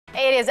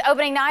It is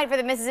opening night for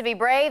the Mississippi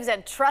Braves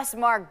at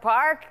Trustmark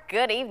Park.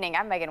 Good evening.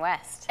 I'm Megan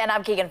West. And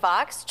I'm Keegan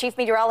Fox. Chief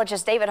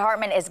Meteorologist David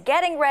Hartman is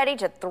getting ready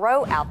to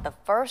throw out the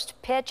first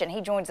pitch, and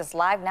he joins us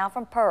live now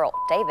from Pearl.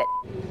 David.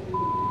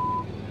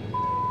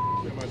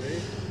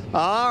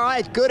 All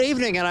right, good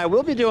evening, and I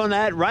will be doing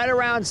that right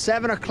around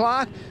 7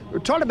 o'clock. We're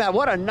talking about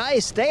what a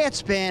nice day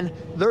it's been.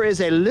 There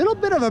is a little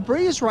bit of a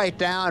breeze right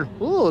down.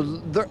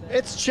 Ooh,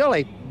 it's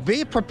chilly.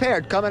 Be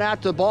prepared coming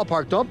out to the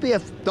ballpark.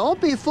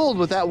 Don't be fooled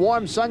with that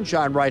warm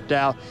sunshine right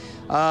now.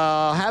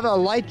 Have a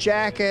light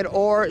jacket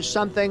or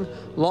something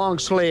long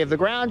sleeve. The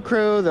ground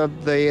crew,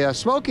 the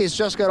Smokies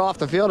just got off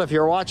the field. If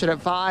you're watching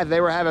at 5,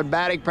 they were having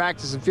batting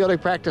practice and fielding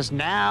practice.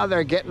 Now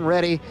they're getting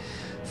ready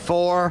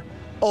for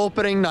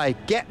opening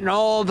night, getting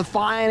all the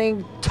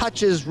fining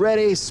touches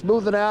ready,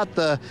 smoothing out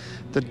the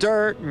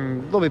dirt,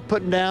 and they'll be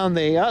putting down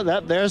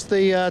there's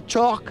the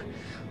chalk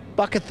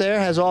bucket there,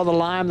 has all the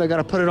lime. They're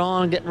going to put it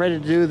on, getting ready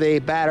to do the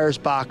batter's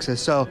boxes.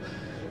 So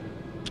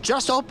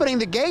just opening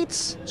the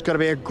gates. It's going to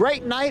be a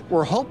great night.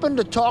 We're hoping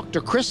to talk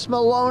to Chris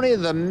Maloney,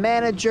 the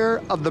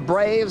manager of the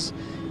Braves.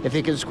 If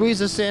he can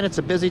squeeze us in, it's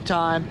a busy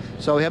time,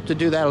 so we have to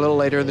do that a little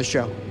later in the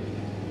show.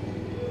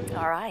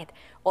 All right.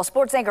 Well,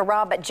 sports anchor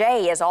Rob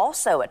J is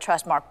also at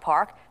Trustmark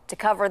Park to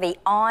cover the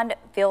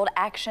on-field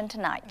action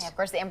tonight. Yeah, of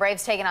course, the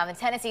Braves taking on the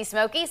Tennessee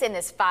Smokies in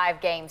this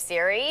 5-game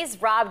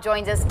series. Rob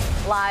joins us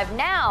live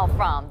now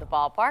from the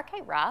ballpark.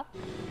 Hey, Rob.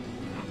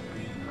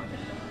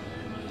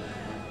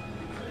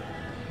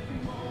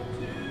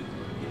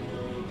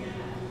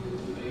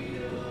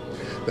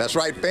 That's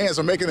right. Fans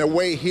are making their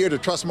way here to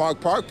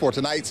Trustmark Park for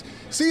tonight's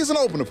season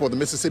opener for the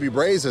Mississippi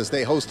Braves as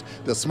they host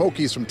the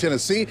Smokies from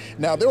Tennessee.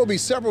 Now, there will be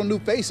several new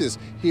faces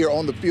here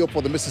on the field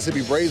for the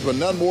Mississippi Braves, but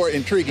none more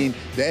intriguing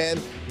than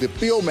the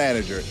field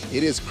manager.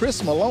 It is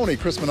Chris Maloney.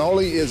 Chris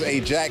Maloney is a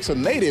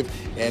Jackson native,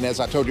 and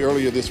as I told you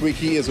earlier this week,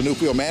 he is a new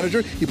field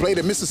manager. He played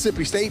at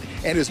Mississippi State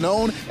and is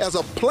known as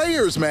a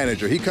player's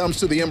manager. He comes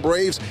to the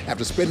Braves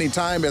after spending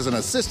time as an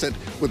assistant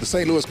with the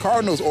St. Louis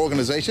Cardinals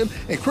organization,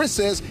 and Chris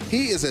says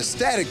he is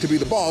ecstatic to be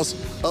the boss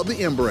of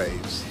the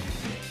Braves.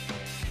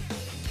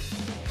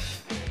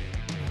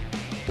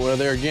 Well,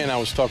 there again, I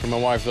was talking to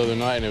my wife the other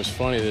night, and it was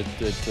funny that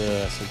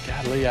I said,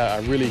 God,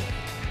 Lee,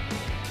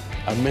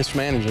 I miss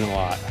managing a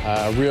lot.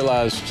 I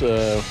realized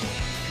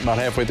about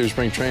halfway through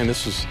spring training,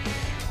 this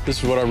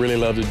is what I really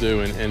love to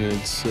do, and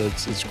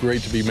it's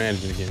great to be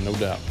managing again, no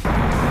doubt.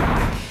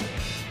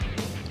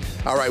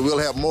 All right, we'll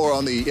have more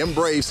on the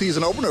Braves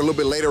season opener a little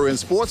bit later in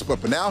sports, but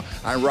for now,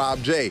 I'm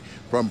Rob J.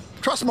 from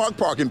Trustmark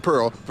Park in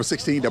Pearl for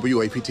 16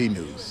 WAPT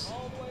News.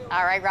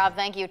 All right, Rob,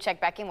 thank you.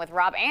 Check back in with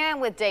Rob and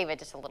with David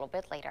just a little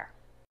bit later.